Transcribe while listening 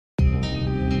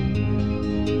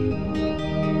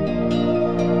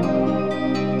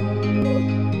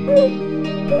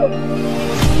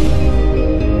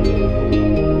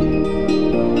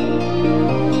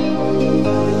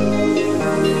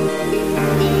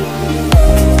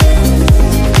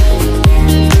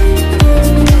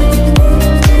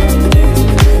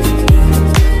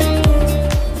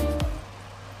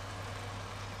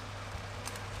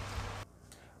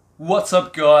What's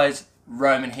up guys,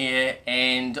 Roman here,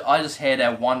 and I just had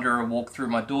a wanderer walk through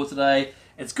my door today.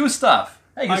 It's Gustav.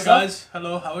 Hey Gustav. Hi guys,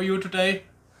 hello, how are you today?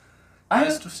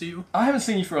 Nice to see you. I haven't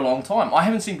seen you for a long time. I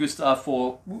haven't seen Gustav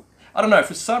for, I don't know,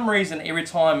 for some reason every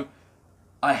time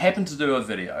I happen to do a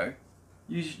video,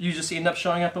 you just end up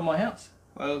showing up at my house.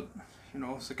 Well, you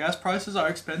know, the gas prices are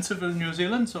expensive in New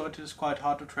Zealand, so it is quite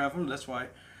hard to travel. That's why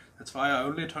I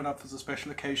only turn up for the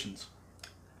special occasions.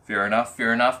 Fair enough,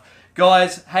 fair enough.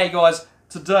 Guys, hey guys,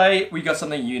 today we got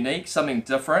something unique, something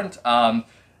different.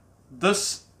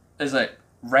 This is a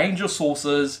range of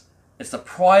sauces. It's the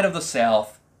pride of the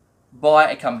South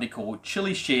by a company called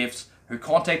Chilli Chefs, who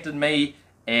contacted me,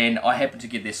 and I happened to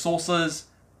get their sauces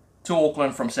to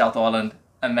Auckland from South Island.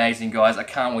 Amazing guys, I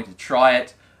can't wait to try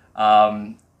it.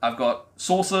 I've got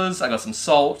sauces, I got some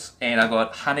salt, and I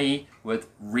got honey with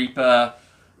Reaper.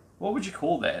 What would you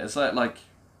call that? Is that like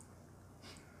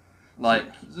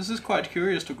this is quite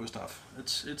curious to Gustav.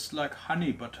 It's like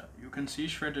honey, but you can see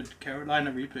shredded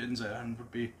Carolina Reaper in there, and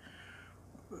would be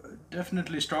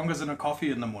definitely stronger than a coffee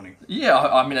in the morning. Yeah,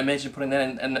 I mean, imagine putting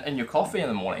that in your coffee in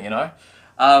the morning, you know.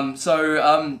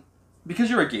 Because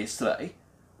you're a guest today,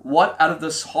 what out of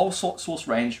this whole sauce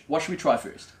range, what should we try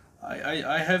first?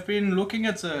 I have been looking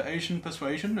at the Asian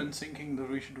Persuasion and thinking that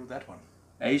we should do that one.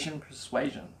 Asian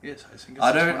Persuasion. Yes, I think it's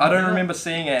I don't remember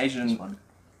seeing an Asian. This one?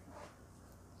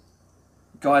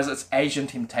 Guys, it's Asian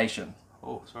Temptation.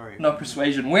 Oh, sorry. No,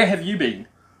 Persuasion. Where have you been?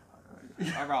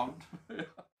 Around.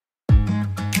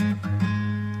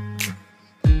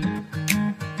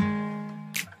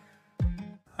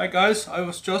 Hi guys, I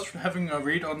was just having a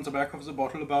read on the back of the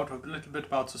bottle about a little bit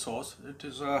about the sauce. It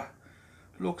is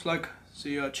looks like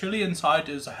the chili inside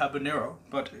is a habanero,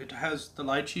 but it has the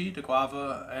lychee, the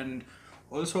guava, and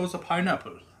also the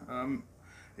pineapple.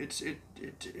 It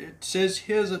says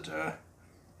here that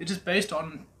it is based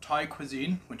on Thai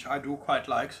cuisine, which I do quite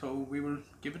like, so we will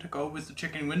give it a go with the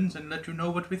chicken wings and let you know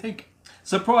what we think.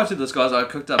 So prior to this, guys, I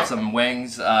cooked up some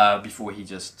wings before he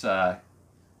just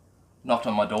knocked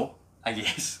on my door, I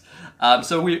guess.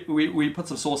 So we put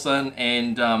some sauce in,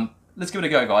 and let's give it a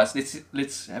go, guys.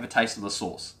 Let's have a taste of the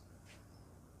sauce.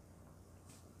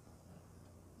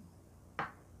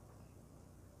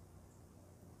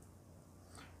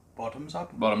 Bottoms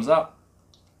up. Bottoms up.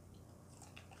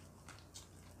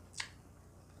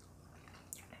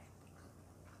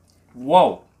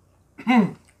 Whoa.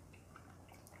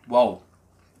 Whoa.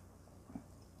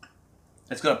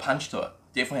 It's got a punch to it.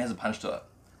 Definitely has a punch to it.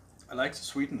 I like the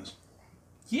sweetness.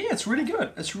 Yeah, it's really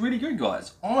good. It's really good,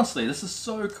 guys. Honestly, this is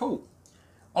so cool.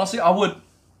 Honestly, I would,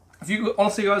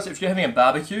 honestly guys, if you're having a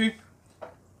barbecue,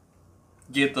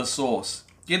 get the sauce.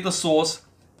 Get the sauce,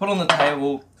 put it on the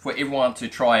table for everyone to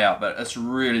try out, but it's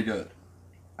really good.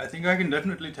 I think I can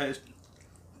definitely taste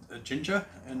ginger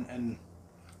and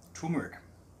turmeric.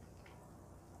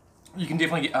 You can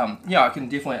definitely get, yeah, I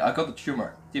got the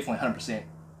turmeric, definitely 100%.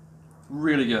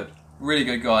 Really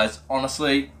good guys.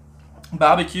 Honestly,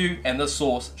 barbecue and this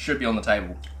sauce should be on the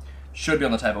table. Should be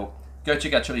on the table. Go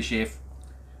check out Chilli Chef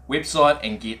website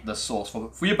and get this sauce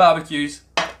for your barbecues.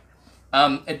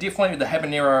 It definitely, the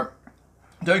habanero,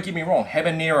 don't get me wrong,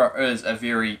 habanero is a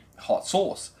very hot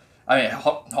sauce. I mean,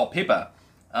 hot pepper.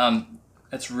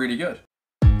 It's really good.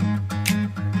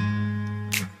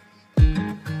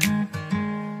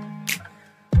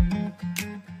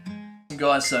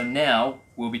 Guys, so now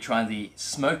we'll be trying the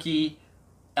smoky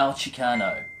El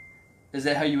Chicano. Is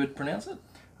that how you would pronounce it?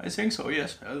 I think so,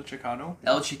 yes. El Chicano.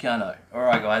 El Chicano.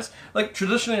 Alright guys. Like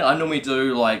traditionally I normally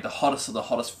do like the hottest of the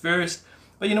hottest first.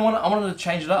 But you know what? I wanted to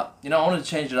change it up. You know, I wanted to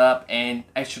change it up, and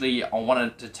actually I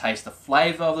wanted to taste the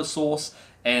flavour of the sauce.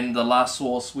 And the last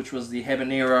sauce, which was the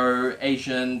habanero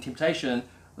Asian Temptation,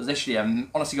 was actually,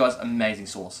 honestly guys, amazing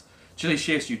sauce. Chilli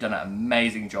Chefs, you've done an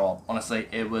amazing job. Honestly,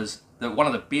 it was one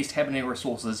of the best habanero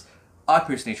sauces I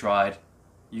personally tried.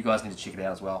 You guys need to check it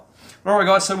out as well. Alright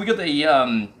guys, so we got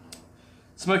the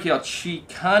Smoky El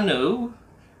Chicano.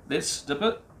 Let's dip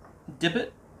it,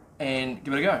 and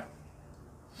give it a go.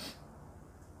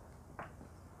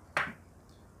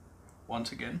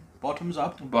 Once again, bottoms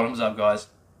up. Bottoms up, guys.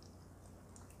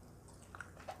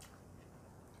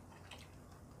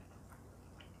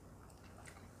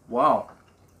 Wow.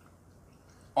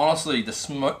 Honestly, the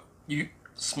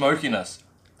smokiness,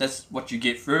 that's what you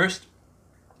get first.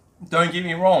 Don't get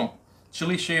me wrong,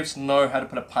 Chilli Chefs know how to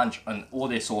put a punch on all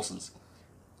their sauces.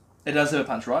 It does have a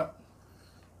punch, right?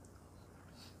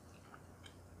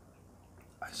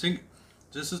 I think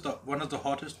this is one of the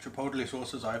hottest chipotle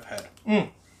sauces I've had.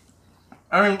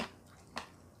 I mean,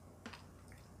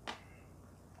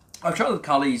 I've tried the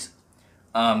Cully's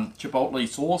chipotle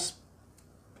sauce.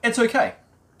 It's okay.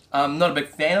 I'm not a big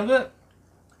fan of it.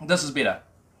 This is better.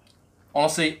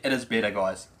 Honestly, it is better,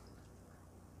 guys.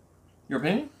 Your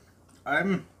opinion?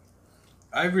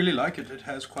 I really like it. It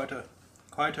has quite a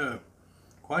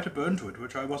burn to it,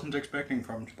 which I wasn't expecting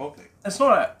from Chipotle. It's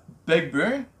not a big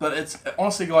burn, but it's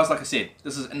honestly, guys, like I said,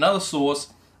 this is another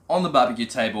sauce on the barbecue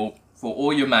table for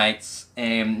all your mates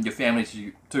and your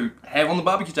family to have on the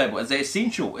barbecue table. It's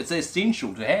essential. It's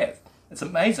essential to have. It's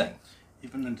amazing.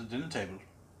 Even at the dinner table.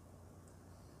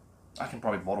 I can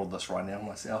probably bottle this right now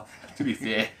myself, to be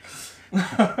fair.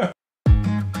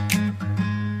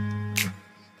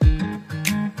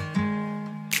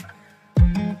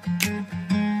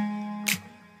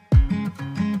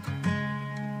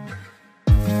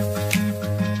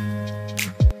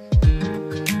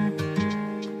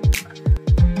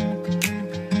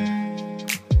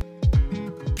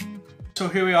 So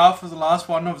here we are for the last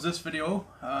one of this video.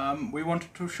 We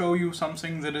wanted to show you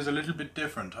something that is a little bit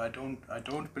different. I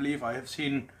don't believe I have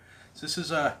seen. This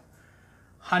is a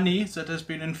honey that has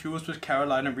been infused with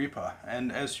Carolina Reaper,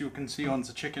 and as you can see on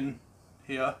the chicken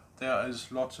here, there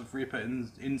is lots of Reaper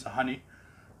in the honey.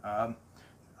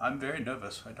 I'm very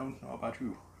nervous. I don't know about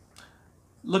you.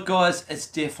 Look, guys, it's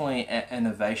definitely an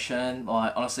innovation.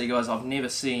 Like, honestly, guys, I've never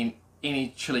seen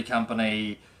any chili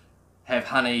company have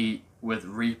honey with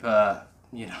Reaper,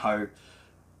 you know,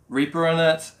 Reaper in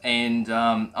it, and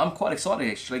I'm quite excited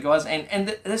actually, guys,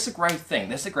 and that's a great thing.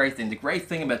 That's a great thing. The great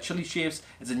thing about Chili Chefs,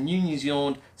 it's a New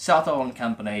Zealand South Island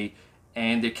company,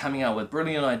 and they're coming out with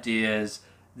brilliant ideas.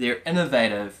 They're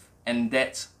innovative, and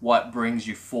that's what brings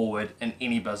you forward in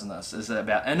any business. Is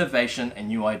about innovation and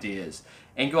new ideas.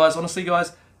 And guys, honestly,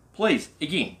 guys, please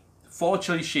again follow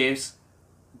Chili Chefs,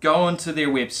 go into their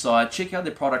website, check out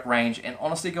their product range, and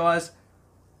honestly, guys,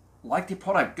 like their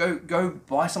product, go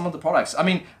buy some of the products. I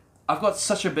mean, I've got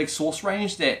such a big sauce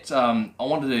range that I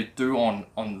wanted to do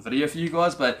on video for you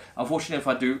guys, but unfortunately if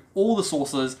I do all the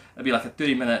sauces, it'd be like a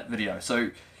 30-minute video.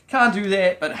 So can't do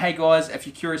that, but hey guys, if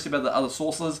you're curious about the other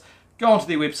sauces, go onto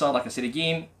their website, like I said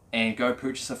again, and go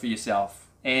purchase it for yourself.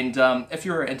 And if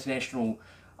you're an international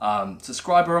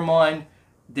subscriber of mine,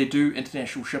 they do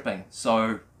international shipping.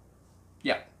 So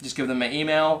yeah, just give them an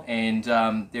email, and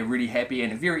they're really happy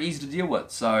and very easy to deal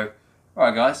with. So,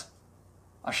 alright guys,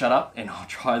 I'll shut up and I'll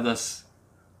try this.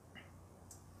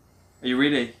 Are you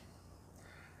ready?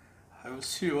 I will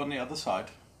see you on the other side.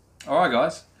 Alright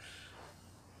guys.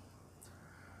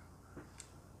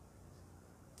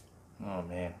 Oh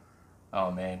man.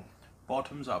 Oh man.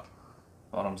 Bottoms up.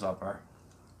 Bottoms up, bro.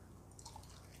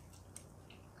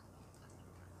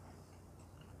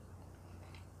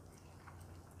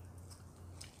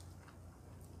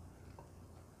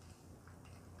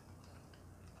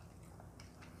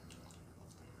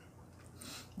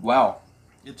 Wow,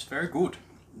 it's very good.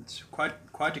 It's quite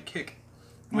a kick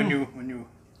when you.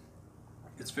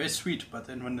 It's very sweet, but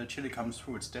then when the chili comes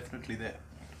through, it's definitely there.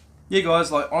 Yeah,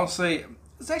 guys. Like honestly,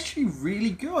 it's actually really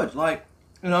good. Like,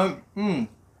 you know,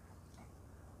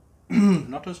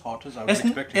 not as hot as I was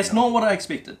expecting. It's not what I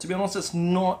expected. To be honest, it's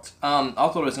not. I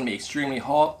thought it was gonna be extremely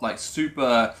hot, like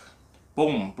super,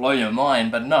 boom, blow your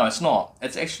mind. But no, it's not.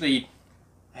 It's actually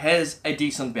has a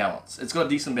decent balance. It's got a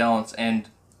decent balance, and.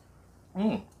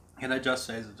 Can I just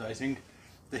say that I think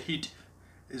the heat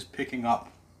is picking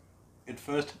up. At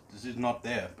first this is not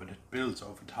there, but it builds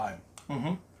over time.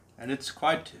 And it's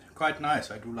quite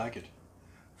nice. I do like it.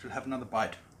 Should have another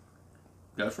bite.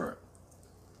 Go for it.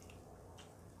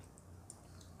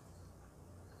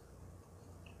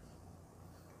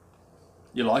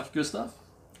 You like it, Gustav?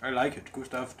 I like it.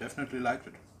 Gustav definitely liked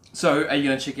it. So, are you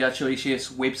going to check out Chili Chef's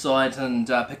website and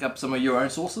pick up some of your own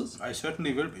sauces? I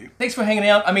certainly will be. Thanks for hanging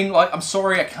out. I mean, like, I'm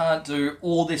sorry I can't do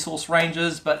all their sauce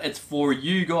ranges, but it's for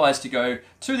you guys to go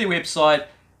to their website,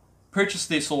 purchase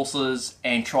their sauces,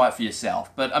 and try it for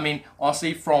yourself. But, I mean,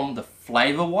 honestly, from the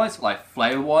flavor-wise,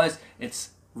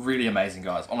 it's really amazing,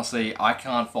 guys. Honestly, I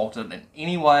can't fault it in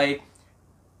any way.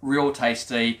 Real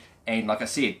tasty. And, like I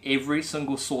said, every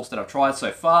single sauce that I've tried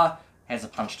so far has a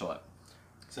punch to it.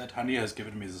 That honey has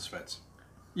given me the sweats.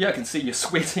 Yeah, I can see you're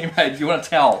sweating, mate. You want to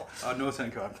tell? Oh, no,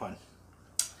 thank you. I'm fine.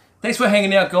 Thanks for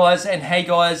hanging out, guys. And hey,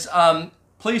 guys,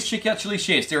 please check out Chili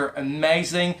Chefs. They're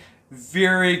amazing,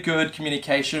 very good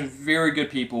communication, very good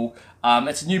people.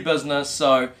 It's a new business,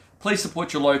 so please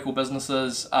support your local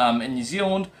businesses in New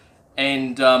Zealand.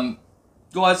 And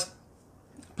guys,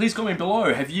 please comment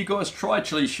below. Have you guys tried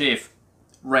Chili Chef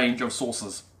range of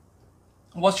sauces?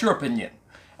 What's your opinion?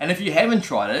 And if you haven't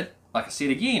tried it, like I said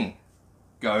again,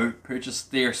 go purchase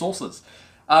their sauces.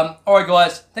 Alright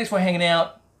guys, thanks for hanging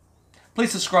out.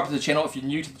 Please subscribe to the channel if you're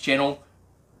new to the channel.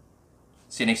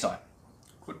 See you next time.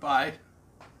 Goodbye.